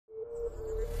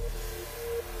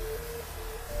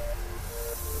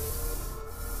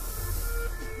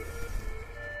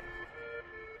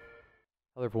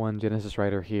Hello everyone, Genesis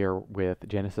Writer here with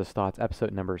Genesis Thoughts,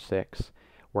 episode number 6,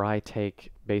 where I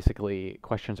take basically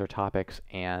questions or topics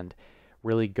and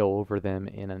really go over them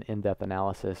in an in-depth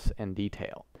analysis and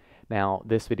detail. Now,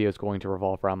 this video is going to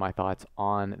revolve around my thoughts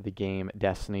on the game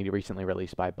Destiny, recently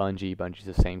released by Bungie. Bungie's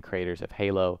the same creators of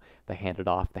Halo. They handed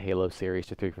off the Halo series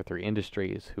to 343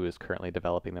 Industries, who is currently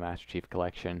developing the Master Chief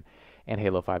Collection and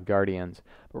Halo 5 Guardians.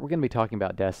 But we're going to be talking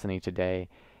about Destiny today.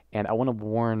 And I want to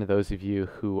warn those of you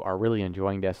who are really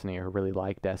enjoying Destiny or really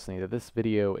like Destiny that this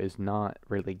video is not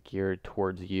really geared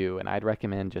towards you, and I'd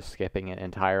recommend just skipping it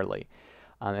entirely.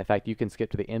 In fact, you can skip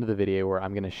to the end of the video where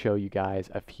I'm going to show you guys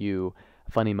a few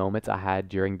funny moments I had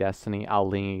during Destiny. I'll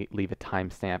leave a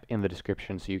timestamp in the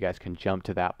description so you guys can jump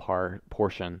to that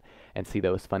portion and see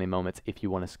those funny moments if you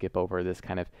want to skip over this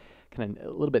kind of a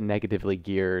little bit negatively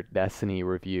geared Destiny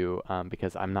review,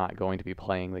 because I'm not going to be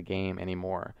playing the game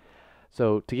anymore.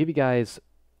 So to give you guys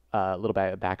a little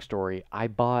bit of backstory, I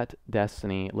bought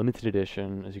Destiny Limited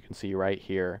Edition, as you can see right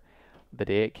here, the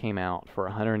day it came out for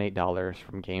 $108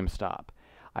 from GameStop.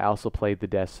 I also played the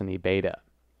Destiny beta.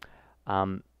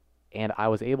 And I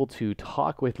was able to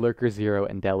talk with Lurker Zero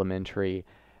and Delementary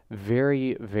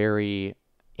very, very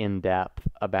in-depth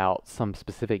about some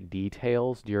specific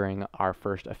details during our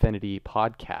first Affinity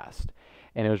podcast.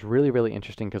 And it was really, really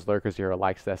interesting because Lurker Zero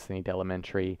likes Destiny.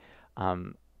 Delementary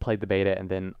played the beta and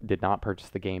then did not purchase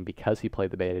the game because he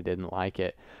played the beta, didn't like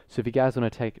it. So if you guys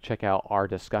want to check out our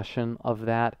discussion of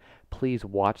that, please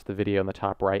watch the video in the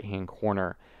top right hand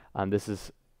corner.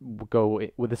 This will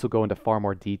go into far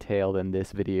more detail than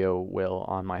this video will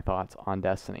on my thoughts on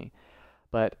Destiny.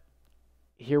 But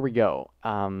here we go.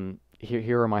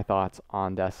 Here are my thoughts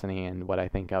on Destiny and what I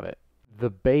think of it.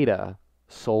 The beta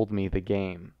sold me the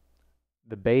game.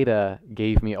 The beta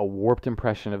gave me a warped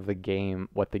impression of the game,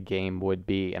 what the game would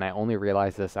be, and I only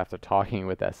realized this after talking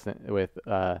with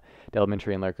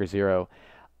Delementary and Lurker Zero.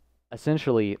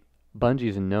 Essentially, Bungie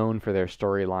is known for their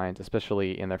storylines,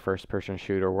 especially in their first-person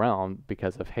shooter realm,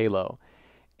 because of Halo.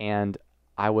 And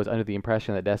I was under the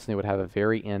impression that Destiny would have a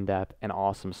very in-depth and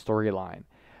awesome storyline.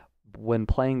 When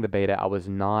playing the beta, I was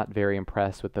not very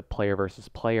impressed with the player versus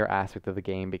player aspect of the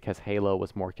game because Halo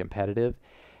was more competitive,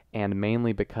 and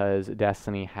mainly because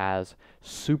Destiny has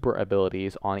super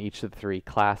abilities on each of the 3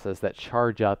 classes that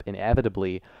charge up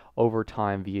inevitably over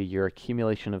time via your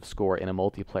accumulation of score in a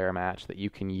multiplayer match that you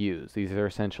can use. These are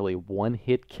essentially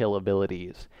one-hit kill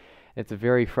abilities. It's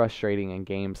very frustrating in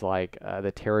games like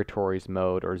the Territories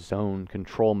mode or Zone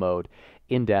Control mode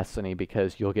in Destiny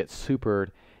because you'll get supered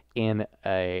in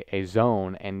a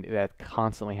zone, and that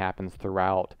constantly happens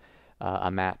throughout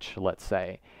a match, let's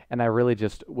say. And I really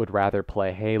just would rather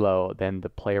play Halo than the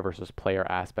player versus player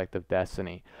aspect of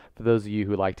Destiny. For those of you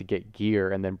who like to get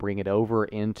gear and then bring it over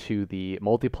into the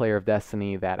multiplayer of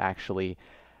Destiny that actually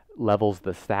levels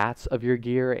the stats of your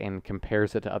gear and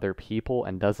compares it to other people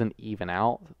and doesn't even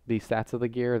out the stats of the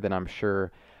gear, then I'm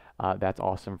sure that's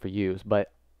awesome for you.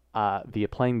 But via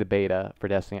playing the beta for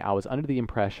Destiny, I was under the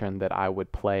impression that I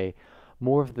would play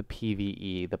more of the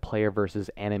PvE, the player versus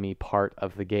enemy part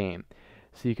of the game.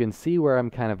 So you can see where I'm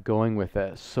kind of going with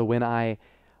this. So when I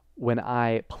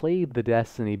played the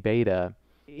Destiny beta,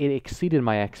 it exceeded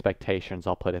my expectations,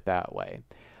 I'll put it that way.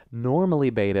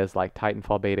 Normally betas like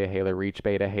Titanfall beta, Halo Reach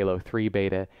beta, Halo 3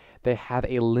 beta, they have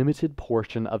a limited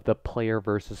portion of the player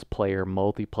versus player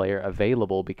multiplayer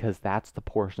available because that's the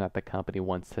portion that the company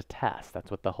wants to test.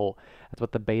 That's what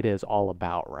the beta is all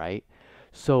about, right?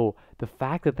 So the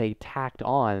fact that they tacked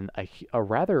on a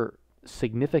rather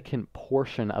significant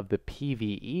portion of the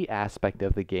PvE aspect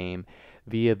of the game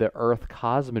via the Earth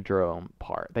Cosmodrome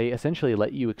part, they essentially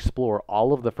let you explore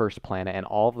all of the first planet and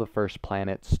all of the first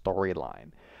planet's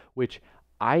storyline, which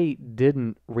I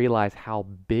didn't realize how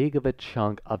big of a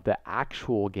chunk of the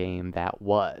actual game that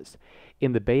was.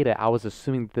 In the beta, I was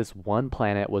assuming that this one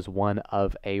planet was one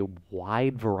of a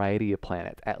wide variety of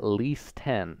planets, at least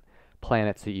 10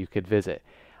 planets that you could visit.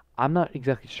 I'm not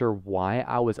exactly sure why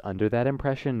I was under that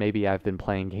impression. Maybe I've been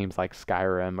playing games like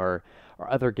Skyrim or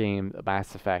other games,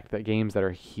 Mass Effect, games that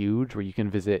are huge where you can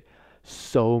visit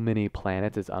so many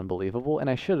planets. It's unbelievable. And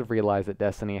I should have realized that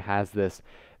Destiny has this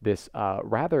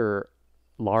rather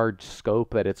large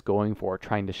scope that it's going for,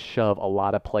 trying to shove a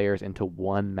lot of players into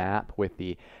one map with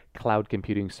the cloud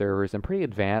computing servers and pretty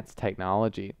advanced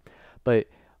technology. But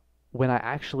when I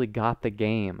actually got the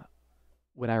game,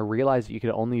 when I realized you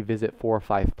could only visit 4 or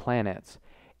 5 planets,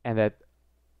 and that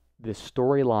the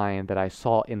storyline that I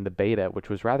saw in the beta, which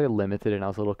was rather limited, and I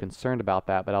was a little concerned about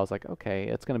that, but I was like, okay,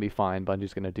 it's going to be fine.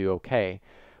 Bungie's going to do okay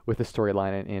with the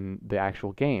storyline in the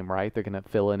actual game, right? They're going to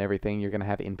fill in everything. You're going to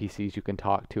have NPCs you can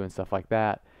talk to and stuff like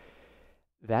that.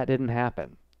 That didn't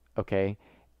happen, okay?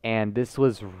 And this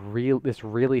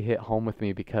really hit home with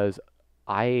me because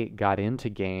I got into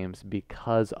games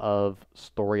because of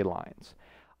storylines.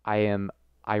 I am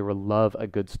I love a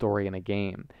good story in a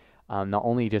game. Not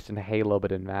only just in Halo,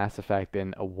 but in Mass Effect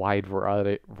and a wide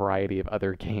variety of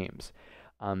other games.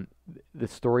 The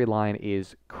storyline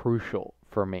is crucial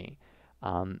for me.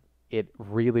 It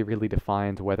really, really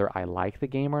defines whether I like the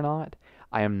game or not.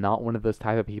 I am not one of those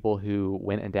type of people who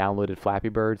went and downloaded Flappy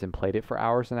Birds and played it for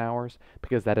hours and hours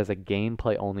because that is a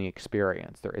gameplay only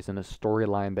experience. There isn't a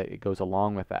storyline that goes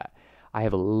along with that. I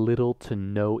have little to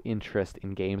no interest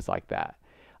in games like that.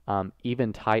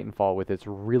 Even Titanfall, with its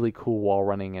really cool wall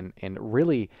running and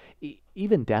really,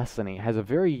 even Destiny has a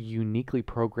very uniquely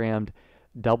programmed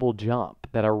double jump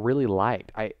that I really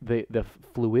liked. The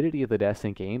fluidity of the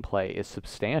Destiny gameplay is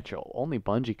substantial. Only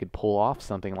Bungie could pull off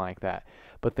something like that.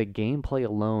 But the gameplay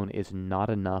alone is not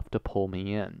enough to pull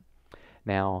me in.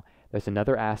 Now, there's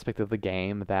another aspect of the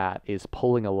game that is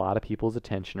pulling a lot of people's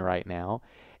attention right now,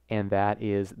 and that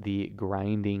is the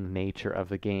grinding nature of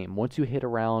the game. Once you hit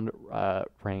around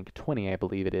rank 20, I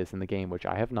believe it is in the game, which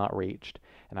I have not reached,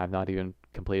 and I've not even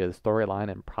completed the storyline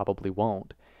and probably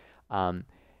won't. Um,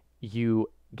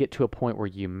 you get to a point where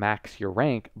you max your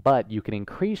rank, but you can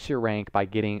increase your rank by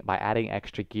adding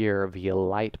extra gear via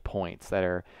light points that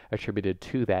are attributed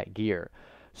to that gear.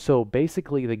 So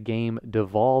basically the game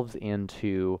devolves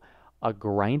into a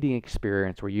grinding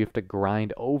experience where you have to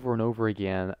grind over and over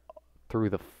again through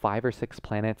the 5 or 6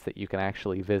 planets that you can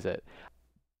actually visit.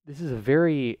 This is a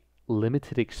very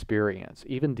limited experience.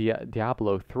 Even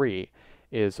Diablo 3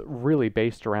 is really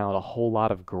based around a whole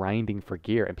lot of grinding for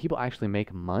gear, and people actually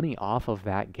make money off of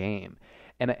that game.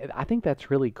 And I think that's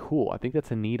really cool. I think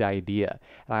that's a neat idea.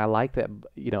 And I like that,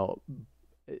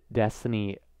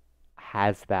 Destiny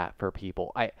has that for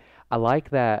people. I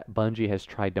like that Bungie has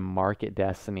tried to market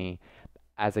Destiny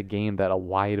as a game that a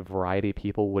wide variety of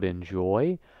people would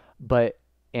enjoy, but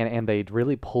and they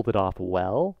really pulled it off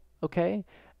well. Okay,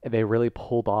 they really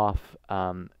pulled off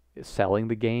selling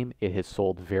the game. It has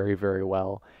sold very, very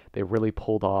well. They really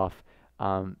pulled off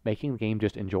making the game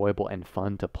just enjoyable and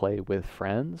fun to play with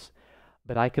friends.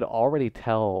 But I could already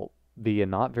tell via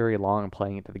not very long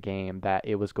playing into the game that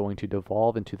it was going to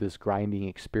devolve into this grinding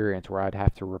experience where I'd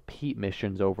have to repeat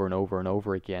missions over and over and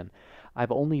over again.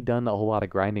 I've only done a whole lot of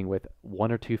grinding with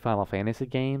 1 or 2 Final Fantasy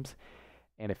games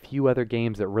and a few other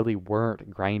games that really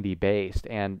weren't grindy based.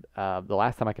 And the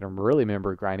last time I can really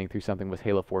remember grinding through something was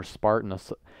Halo 4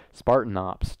 Spartan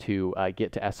Ops to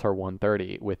get to SR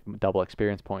 130 with double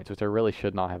experience points, which I really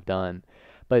should not have done.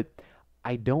 But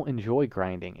I don't enjoy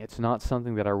grinding. It's not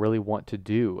something that I really want to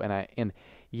do. And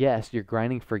yes, you're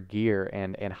grinding for gear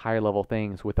and higher level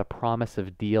things with a promise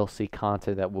of DLC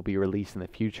content that will be released in the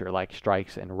future, like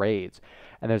strikes and raids.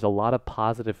 And there's a lot of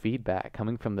positive feedback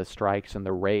coming from the strikes and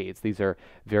the raids. These are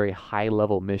very high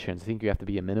level missions. I think you have to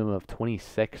be a minimum of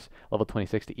level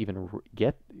 26 to even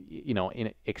get,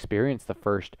 experience the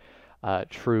first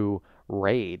true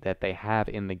raid that they have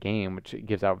in the game, which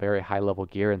gives out very high level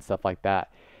gear and stuff like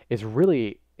that.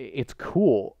 It's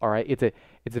cool, all right? It's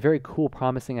a very cool,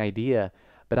 promising idea,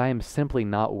 but I am simply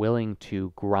not willing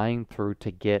to grind through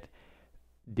to get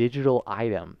digital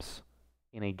items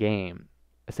in a game,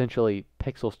 essentially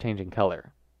pixels changing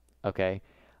color. Okay?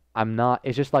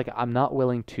 It's just like I'm not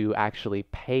willing to actually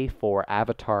pay for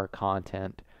avatar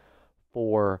content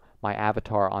for my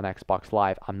avatar on Xbox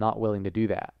Live. I'm not willing to do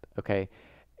that. Okay?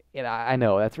 And I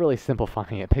know that's really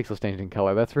simplifying it. Pixels changing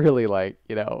color. That's really like,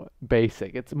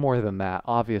 basic. It's more than that,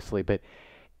 obviously, but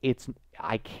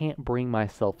I can't bring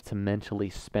myself to mentally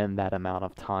spend that amount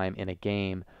of time in a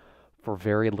game for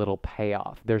very little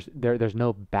payoff. There's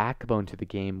no backbone to the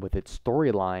game with its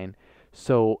storyline,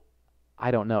 so I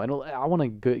don't know. And I want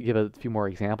to give a few more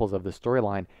examples of the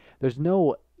storyline. There's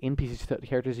no NPC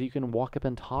characters you can walk up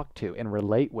and talk to and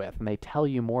relate with, and they tell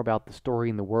you more about the story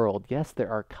in the world. Yes, there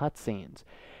are cutscenes.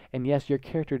 And yes, your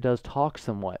character does talk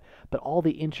somewhat, but all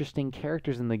the interesting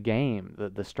characters in the game,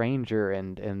 the stranger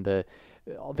and the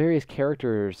various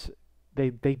characters,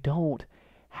 they don't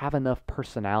have enough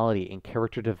personality and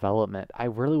character development. I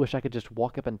really wish I could just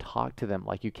walk up and talk to them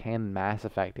like you can in Mass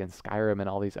Effect and Skyrim and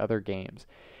all these other games.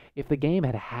 If the game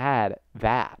had had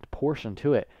that portion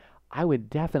to it, I would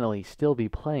definitely still be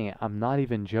playing it. I'm not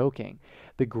even joking.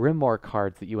 The Grimoire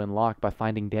cards that you unlock by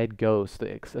finding dead ghosts,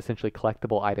 essentially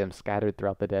collectible items scattered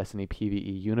throughout the Destiny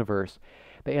PvE universe,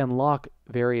 they unlock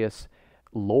various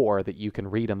lore that you can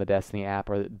read on the Destiny app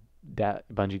or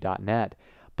Bungie.net,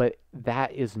 but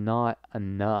that is not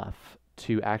enough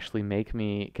to actually make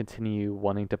me continue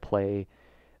wanting to play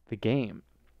the game.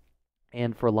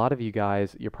 And for a lot of you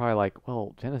guys, you're probably like,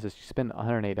 well, Genesis, you spent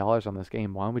 $108 on this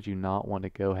game. Why would you not want to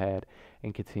go ahead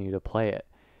and continue to play it?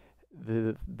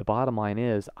 The bottom line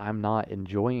is, I'm not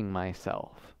enjoying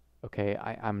myself. Okay,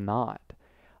 I'm not.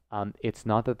 It's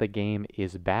not that the game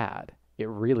is bad. It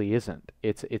really isn't.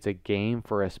 It's a game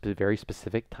for a very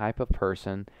specific type of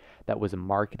person that was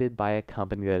marketed by a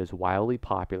company that is wildly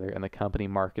popular, and the company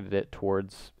marketed it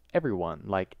towards everyone.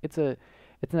 Like it's an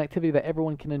activity that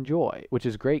everyone can enjoy, which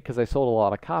is great because I sold a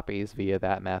lot of copies via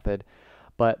that method.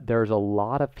 But there's a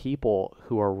lot of people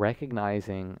who are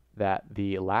recognizing that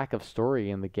the lack of story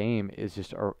in the game is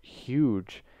just a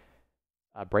huge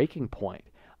breaking point.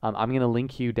 I'm going to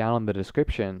link you down in the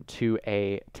description to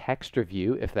a text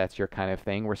review, if that's your kind of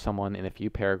thing, where someone in a few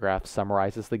paragraphs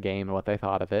summarizes the game and what they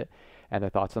thought of it and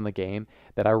their thoughts on the game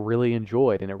that I really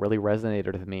enjoyed, and it really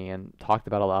resonated with me and talked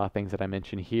about a lot of things that I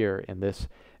mentioned here in this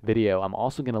video. I'm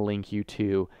also going to link you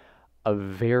to a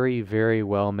very, very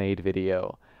well-made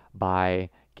video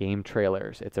by Game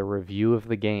Trailers. It's a review of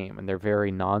the game, and they're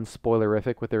very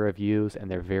non-spoilerific with their reviews, and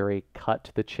they're very cut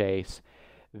to the chase,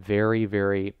 very,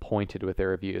 very pointed with their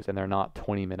reviews, and they're not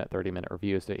 20-minute, 30-minute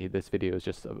reviews. This video is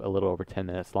just a little over 10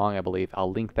 minutes long, I believe.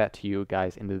 I'll link that to you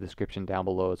guys in the description down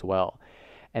below as well.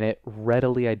 And it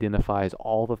readily identifies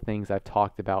all the things I've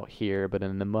talked about here, but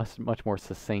in a much more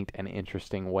succinct and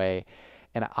interesting way.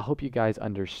 And I hope you guys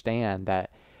understand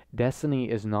that Destiny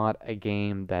is not a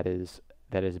game that is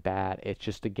bad. It's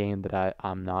just a game that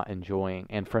I'm not enjoying.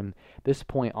 And from this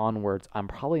point onwards, I'm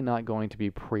probably not going to be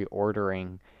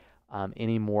pre-ordering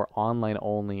any more online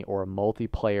only or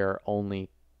multiplayer only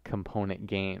component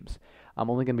games. I'm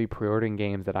only going to be pre-ordering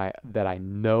games that I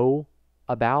know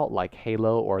about, like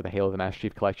Halo or the Halo the Master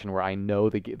Chief Collection, where I know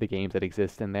the games that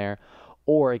exist in there,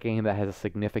 or a game that has a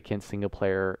significant single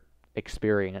player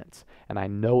experience, and I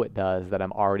know it does, that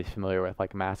I'm already familiar with,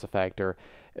 like Mass Effect, or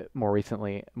more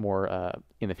recently,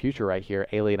 in the future right here,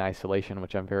 Alien Isolation,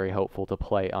 which I'm very hopeful to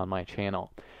play on my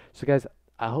channel. So guys,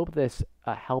 I hope this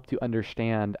helped you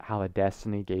understand how the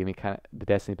Destiny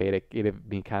beta gave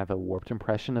me kind of a warped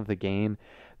impression of the game.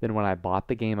 Then when I bought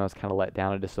the game, I was kind of let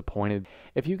down and disappointed.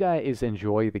 If you guys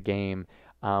enjoy the game,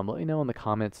 let me know in the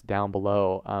comments down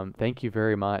below. Thank you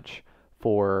very much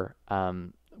for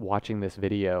watching this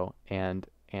video, and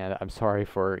I'm sorry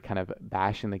for kind of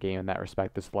bashing the game in that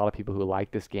respect. There's a lot of people who like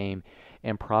this game,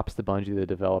 and props to Bungie, the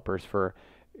developers, for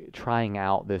trying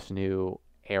out this new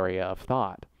area of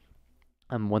thought.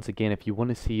 Once again, if you want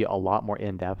to see a lot more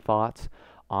in-depth thoughts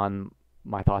on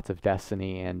my thoughts of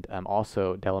Destiny, and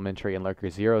also Delementary and Lurker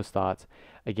Zero's thoughts,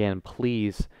 again,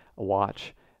 please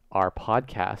watch our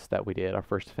podcast that we did, our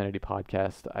first Affinity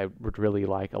podcast. I would really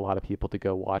like a lot of people to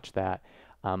go watch that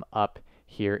up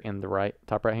here in the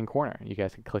top right hand corner. You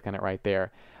guys can click on it right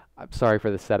there. I'm sorry for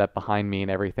the setup behind me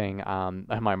and everything.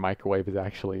 My microwave is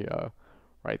actually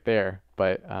right there,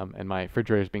 but and my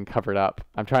refrigerator is being covered up.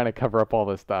 I'm trying to cover up all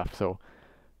this stuff, so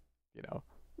you know,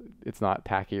 it's not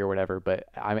tacky or whatever, but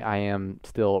I am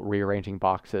still rearranging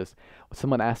boxes.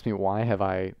 Someone asked me why have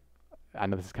I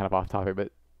know this is kind of off topic,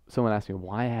 but someone asked me,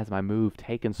 why has my move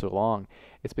taken so long?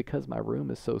 It's because my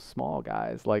room is so small,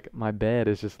 guys. Like, my bed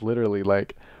is just literally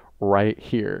like right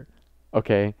here,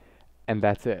 okay? And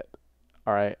that's it.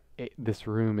 All right, this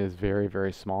room is very,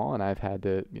 very small, and I've had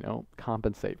to,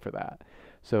 compensate for that.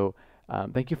 So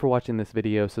thank you for watching this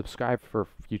video. Subscribe for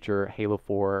future Halo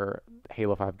 4,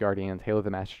 Halo 5 Guardians, Halo the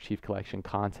Master Chief Collection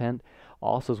content.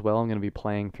 Also, as well, I'm going to be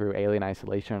playing through Alien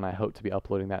Isolation, and I hope to be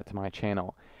uploading that to my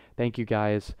channel. Thank you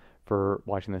guys for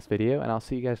watching this video, and I'll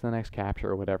see you guys in the next capture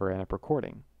or whatever I end up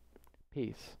recording.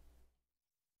 Peace.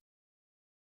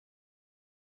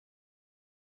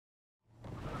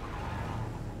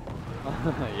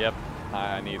 Yep,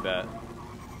 I need that.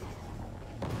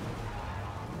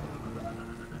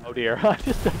 Oh dear, I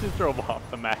just drove off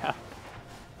the map.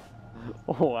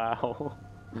 Wow.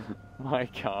 My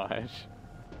gosh.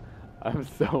 I'm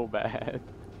so bad.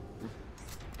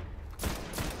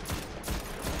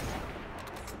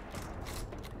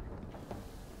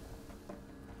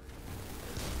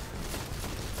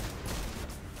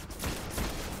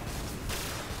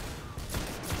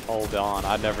 Hold on,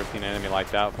 I've never seen an enemy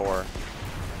like that before.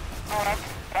 Oh,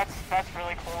 that's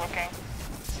really cool looking.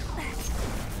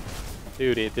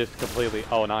 Dude, it just completely...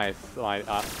 Oh, nice.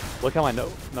 Look how my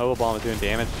Nova Bomb is doing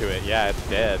damage to it. Yeah, it's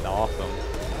dead. Awesome.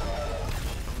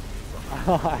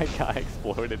 I got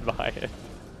exploded by it.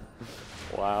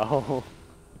 Wow.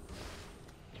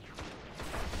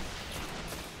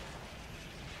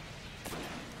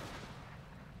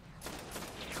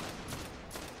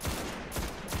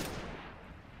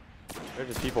 There's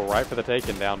just people right for the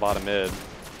taking down bottom mid.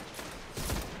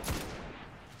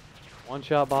 One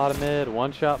shot bottom mid,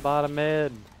 one shot bottom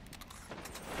mid.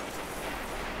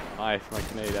 Nice, my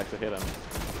grenade actually hit him.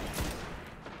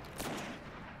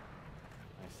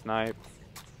 Nice snipe.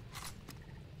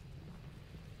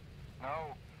 No.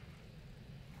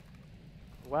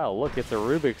 Wow, look, it's a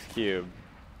Rubik's Cube.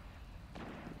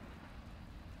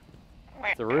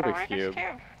 Wait, It's a Rubik's Cube.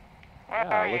 Where Yeah,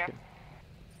 are you? look.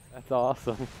 That's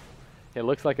awesome. It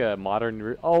looks like a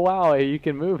modern. Oh wow, you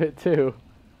can move it too.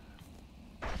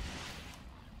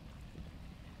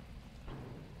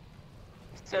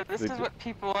 So this is what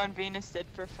people on Venus did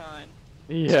for fun.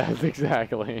 Yes,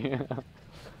 exactly.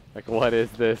 Like, what is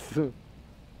this?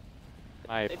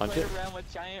 I They punch played it. around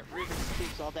with giant Rubik's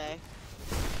Cubes all day.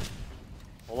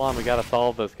 Hold on, we gotta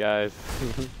solve this, guys.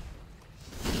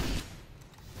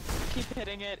 Keep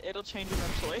hitting it, it'll change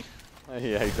eventually.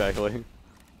 Yeah, exactly.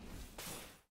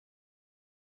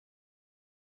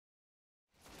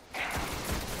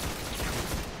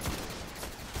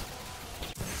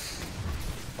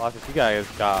 Loftus, you guys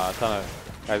got a ton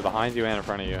of guys behind you and in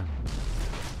front of you.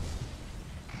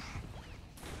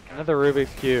 Another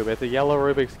Rubik's Cube. It's a yellow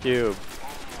Rubik's Cube.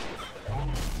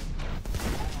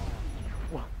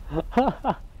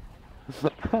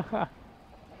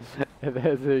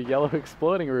 There's a yellow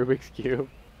exploding Rubik's Cube.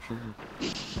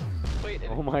 Wait,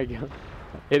 Oh my god.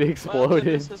 It well, exploded.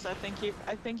 Genesis, I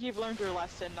think you've learned your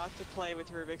lesson not to play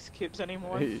with Rubik's Cubes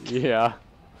anymore. Yeah.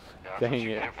 Dang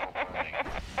it.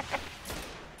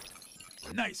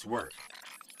 Nice work.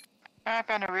 I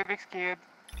found a Rubik's Cube.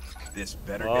 This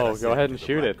better Oh, get us go ahead into and the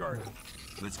shoot Black it. Garden.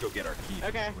 Let's go get our key from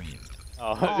Okay. the Queen.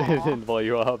 Oh, Aw. it didn't blow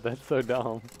you up. That's so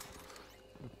dumb.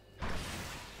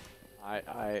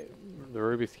 The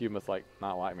Rubik's Cube must like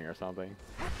not like me or something.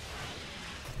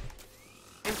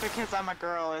 It's because I'm a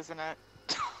girl, isn't it?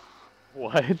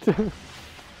 What? It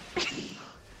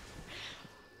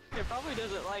probably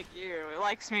doesn't like you. It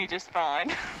likes me just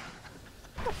fine.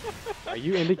 Are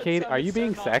you indicating? Are you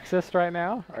being so sexist right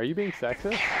now? Are you being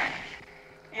sexist?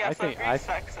 Yes, think- I'm being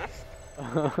sexist.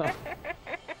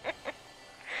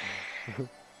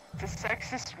 The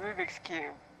sexist Rubik's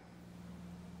Cube.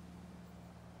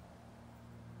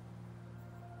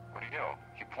 Where'd he go?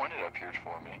 He pointed up here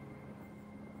for me.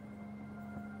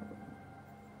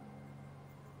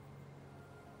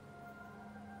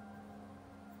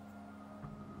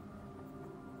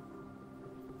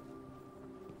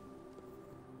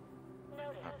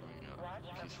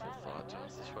 Peaceful thought,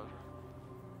 Genesis Roger.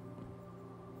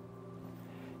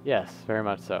 Yes, very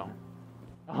much so.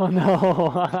 Oh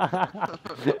no!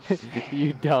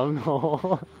 You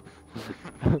dunghole.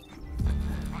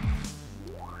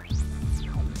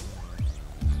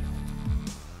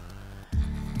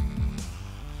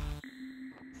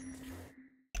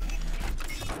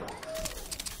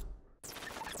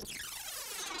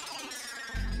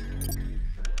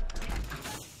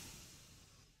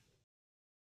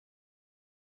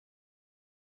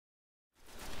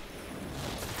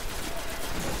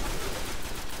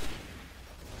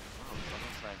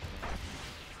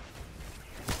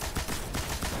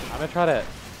 I'm gonna try to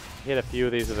hit a few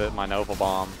of these with my Nova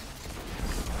Bomb.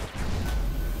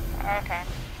 Okay.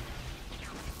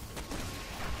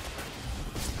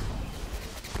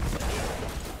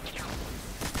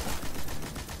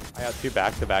 I got two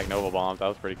back-to-back Nova Bombs. That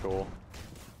was pretty cool.